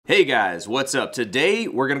Hey guys, what's up? Today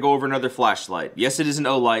we're going to go over another flashlight. Yes, it is an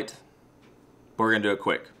Olight, but we're going to do it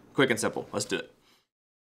quick and simple. Let's do it.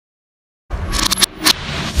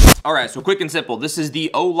 Alright, so quick and simple. This is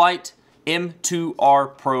the Olight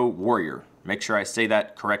M2R Pro Warrior. Make sure I say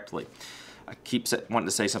that correctly. I keep wanting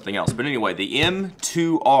to say something else. But anyway, the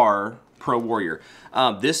M2R Pro Warrior.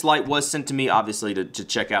 This light was sent to me, obviously, to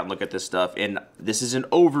check out and look at this stuff. And this is an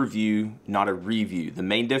overview, not a review. The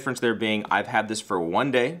main difference there being I've had this for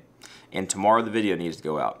one day, and tomorrow the video needs to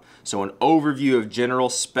go out. So an overview of general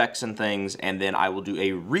specs and things, and then I will do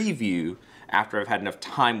a review after I've had enough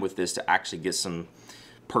time with this to actually get some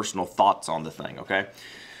personal thoughts on the thing, okay?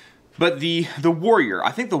 But the Warrior,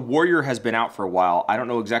 I think the Warrior has been out for a while. I don't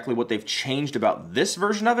know exactly what they've changed about this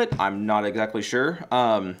version of it. I'm not exactly sure.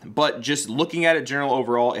 But just looking at it general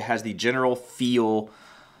overall, it has the general feel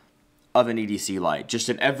of an EDC light. Just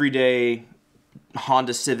an everyday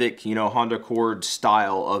Honda Civic, you know, Honda Accord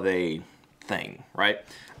style of a thing, right?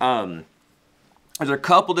 There's a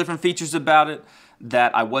couple different features about it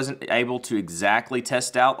that I wasn't able to exactly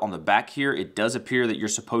test out on the back here. It does appear that you're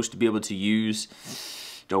supposed to be able to use...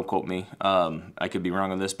 Don't quote me. I could be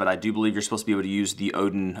wrong on this, but I do believe you're supposed to be able to use the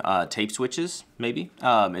Odin tape switches, maybe,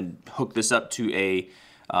 and hook this up to a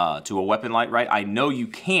weapon light, right? I know you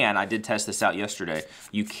can. I did test this out yesterday.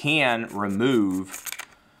 You can remove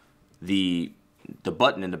the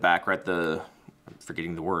button in the back, right? I'm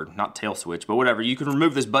forgetting the word, not tail switch, but whatever. You can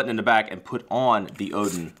remove this button in the back and put on the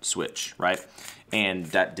Odin switch, right? And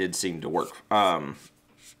that did seem to work.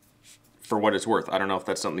 For what it's worth. I don't know if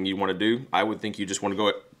that's something you want to do. I would think you just want to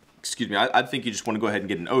go, excuse me, I think you just want to go ahead and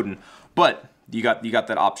get an Odin, but you got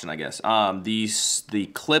that option, I guess. The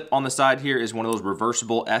clip on the side here is one of those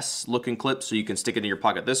reversible S looking clips, so you can stick it in your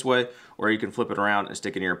pocket this way, or you can flip it around and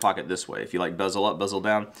stick it in your pocket this way. If you like bezel up, bezel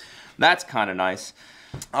down, that's kind of nice.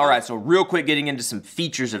 All right, so real quick, getting into some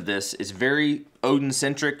features of this, is very Odin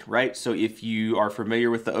centric, right? So if you are familiar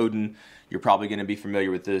with the Odin, you're probably going to be familiar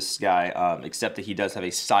with this guy, except that he does have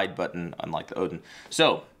a side button, unlike the Odin.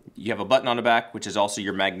 So you have a button on the back, which is also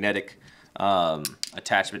your magnetic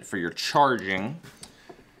attachment for your charging.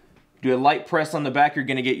 Do a light press on the back, you're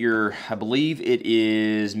going to get your, I believe it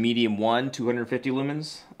is medium 1, 250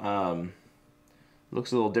 lumens.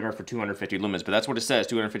 Looks a little dimmer for 250 lumens, but that's what it says,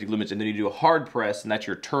 250 lumens. And then you do a hard press, and that's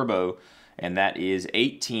your turbo, and that is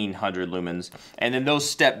 1800 lumens. And then those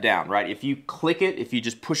step down, right? If you click it, if you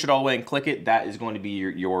just push it all the way and click it, that is going to be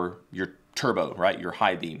your turbo, right? Your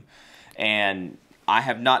high beam. And I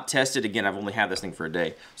have not tested, again, I've only had this thing for a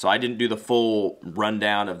day, so I didn't do the full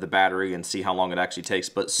rundown of the battery and see how long it actually takes.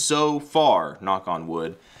 But so far, knock on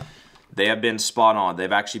wood, they have been spot on.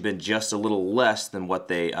 They've actually been just a little less than what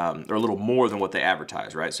they, or a little more than what they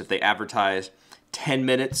advertise, right? So if they advertise 10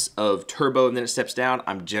 minutes of turbo and then it steps down,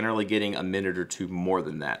 I'm generally getting a minute or two more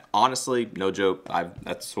than that. Honestly, no joke,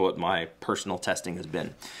 that's what my personal testing has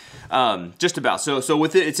been. Just about. So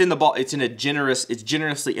with it, it's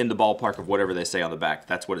generously in the ballpark of whatever they say on the back.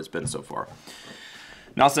 That's what it's been so far.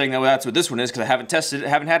 Not saying that that's what this one is, because I haven't tested it,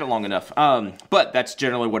 haven't had it long enough. But that's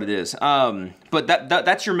generally what it is. But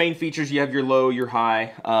that's your main features. You have your low, your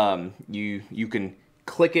high. You can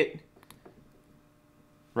click it,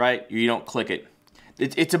 right? You don't click it.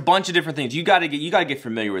 It's a bunch of different things. You gotta get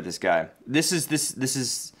familiar with this guy. This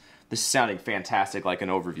is sounding fantastic, like an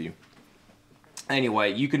overview.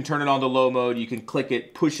 Anyway, you can turn it on to low mode. You can click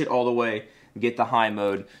it, push it all the way, get the high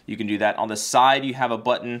mode. You can do that. On the side, you have a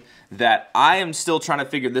button that I am still trying to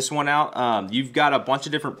figure this one out. You've got a bunch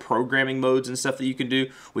of different programming modes and stuff that you can do,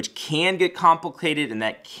 which can get complicated, and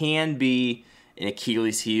that can be an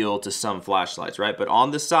Achilles heel to some flashlights, right? But on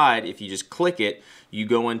the side, if you just click it, you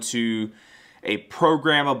go into a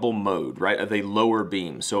programmable mode, right, of a lower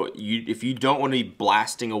beam. So if you don't want to be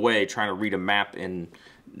blasting away trying to read a map, and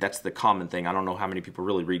that's the common thing. I don't know how many people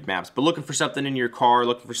really read maps, but looking for something in your car,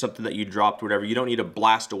 looking for something that you dropped, whatever, you don't need to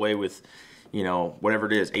blast away with, you know, whatever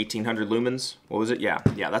it is, 1800 lumens. What was it? Yeah,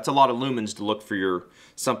 that's a lot of lumens to look for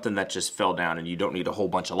something that just fell down, and you don't need a whole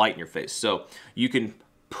bunch of light in your face. So you can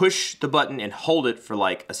push the button and hold it for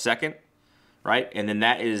like a second, right? And then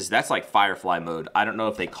that's like Firefly mode. I don't know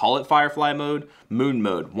if they call it Firefly mode. Moon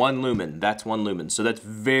mode, 1 lumen, that's 1 lumen. So that's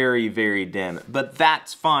very, very dim. But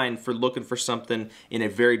that's fine for looking for something in a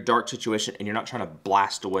very dark situation, and you're not trying to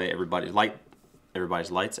blast away everybody's lights,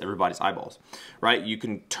 everybody's eyeballs, right? You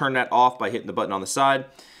can turn that off by hitting the button on the side.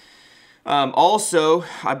 Also,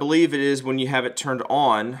 I believe it is when you have it turned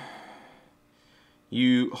on,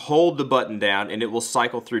 you hold the button down and it will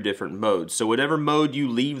cycle through different modes. So whatever mode you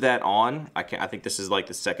leave that on, I think this is like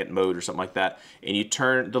the second mode or something like that, and you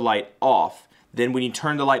turn the light off, then when you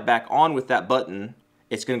turn the light back on with that button,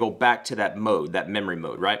 it's going to go back to that mode, that memory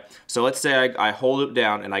mode, right? So let's say I hold it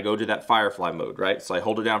down and I go to that firefly mode, right? So I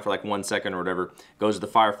hold it down for like 1 second or whatever, goes to the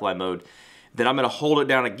firefly mode. Then I'm going to hold it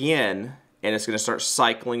down again, and it's going to start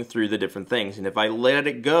cycling through the different things. And if I let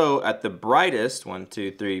it go at the brightest, 1,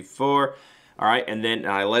 2, 3, 4, all right, and then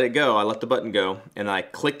I let it go, I let the button go, and I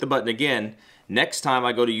click the button again, next time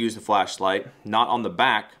I go to use the flashlight, not on the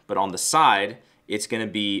back, but on the side, it's going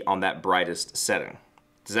to be on that brightest setting.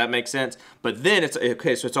 Does that make sense? But then it's,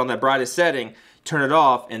 okay, so it's on that brightest setting, turn it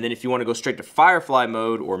off, and then if you want to go straight to firefly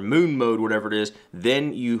mode or moon mode, whatever it is,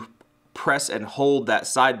 then you press and hold that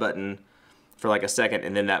side button for like a second,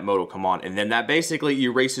 and then that mode will come on. And then that basically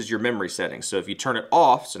erases your memory settings. So if you turn it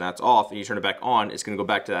off, so now it's off, and you turn it back on, it's going to go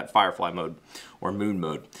back to that firefly mode or moon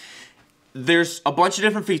mode. There's a bunch of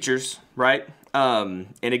different features, right?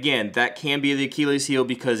 And again, that can be the Achilles heel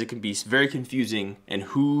because it can be very confusing, and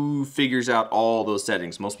who figures out all those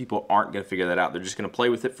settings? Most people aren't going to figure that out. They're just going to play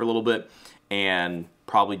with it for a little bit and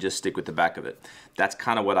probably just stick with the back of it. That's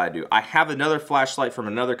kind of what I do. I have another flashlight from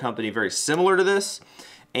another company very similar to this,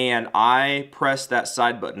 and I press that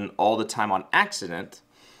side button all the time on accident,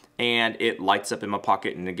 and it lights up in my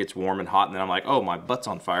pocket and it gets warm and hot, and then I'm like, oh, my butt's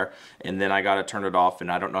on fire, and then I gotta turn it off, and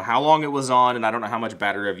I don't know how long it was on, and I don't know how much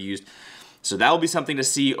battery I've used. So that will be something to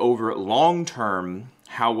see over long term,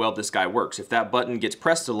 how well this guy works. If that button gets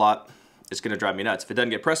pressed a lot, it's gonna drive me nuts. If it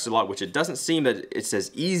doesn't get pressed a lot, which it doesn't seem that it's as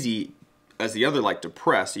easy as the other light to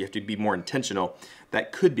press, so you have to be more intentional,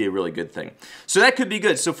 that could be a really good thing. So that could be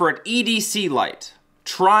good. So for an EDC light,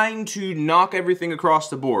 trying to knock everything across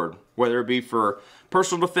the board, whether it be for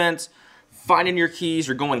personal defense, finding your keys,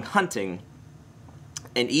 or going hunting,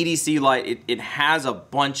 an EDC light, it has a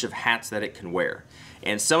bunch of hats that it can wear.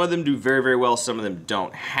 And some of them do very, very well, some of them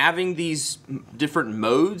don't. Having these different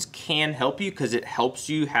modes can help you because it helps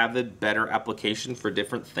you have a better application for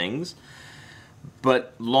different things.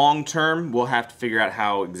 But long term, we'll have to figure out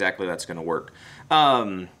how exactly that's going to work.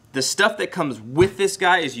 The stuff that comes with this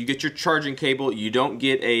guy is you get your charging cable. You don't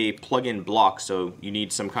get a plug-in block, so you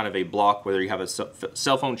need some kind of a block, whether you have a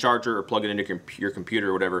cell phone charger or plug it into your computer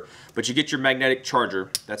or whatever. But you get your magnetic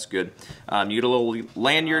charger. That's good. You get a little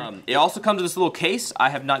lanyard. It also comes with this little case. I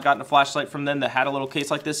have not gotten a flashlight from them that had a little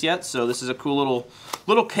case like this yet, so this is a cool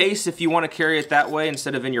little case if you want to carry it that way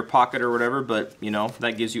instead of in your pocket or whatever. But you know,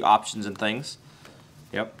 that gives you options and things.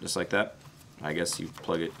 Yep, just like that. I guess you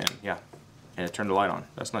plug it in. Yeah. And it turned the light on.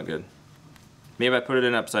 That's not good. Maybe I put it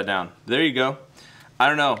in upside down. There you go. I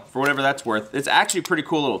don't know, for whatever that's worth. It's actually a pretty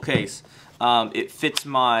cool little case. It fits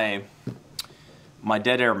my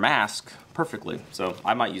dead air mask perfectly, so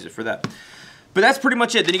I might use it for that. But that's pretty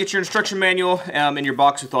much it. Then you get your instruction manual and your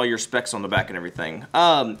box with all your specs on the back and everything.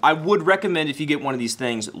 I would recommend if you get one of these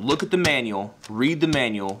things, look at the manual, read the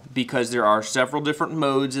manual, because there are several different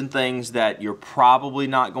modes and things that you're probably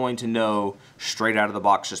not going to know straight out of the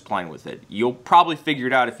box just playing with it. You'll probably figure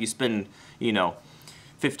it out if you spend, you know,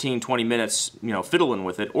 15, 20 minutes, you know, fiddling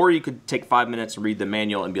with it, or you could take 5 minutes and read the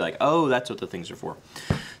manual and be like, oh, that's what the things are for.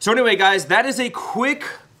 So anyway, guys, that is a quick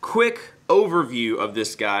overview of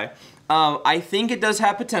this guy. I think it does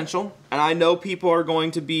have potential, and I know people are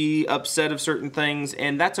going to be upset of certain things,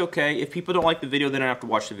 and that's okay. If people don't like the video, they don't have to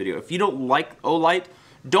watch the video. If you don't like Olight,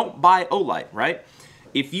 don't buy Olight, right?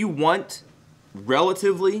 If you want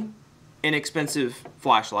relatively inexpensive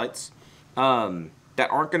flashlights that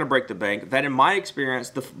aren't going to break the bank, that in my experience,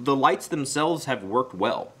 the lights themselves have worked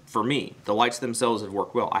well for me. The lights themselves have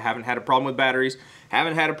worked well. I haven't had a problem with batteries,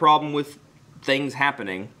 haven't had a problem with things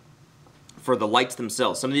happening for the lights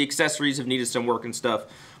themselves. Some of the accessories have needed some work and stuff,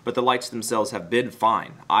 but the lights themselves have been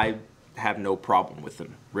fine. I have no problem with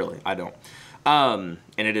them, really. I don't. And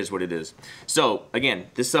it is what it is. So, again,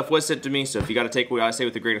 this stuff was sent to me, so if you got to take what I say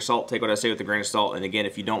with a grain of salt, take what I say with a grain of salt. And again,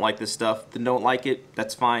 if you don't like this stuff, then don't like it.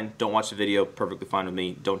 That's fine. Don't watch the video. Perfectly fine with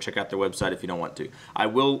me. Don't check out their website if you don't want to. I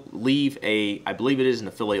will leave I believe it is an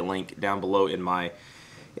affiliate link down below in my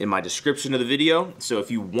description of the video. So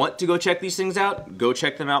if you want to go check these things out, go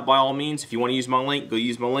check them out by all means. If you want to use my link, go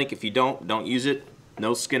use my link. If you don't use it.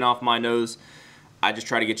 No skin off my nose. I just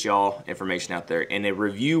try to get y'all information out there. And a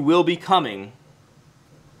review will be coming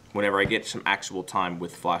whenever I get some actual time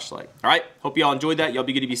with flashlight. Alright, hope y'all enjoyed that. Y'all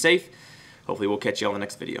be good to be safe. Hopefully we'll catch y'all in the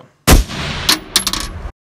next video.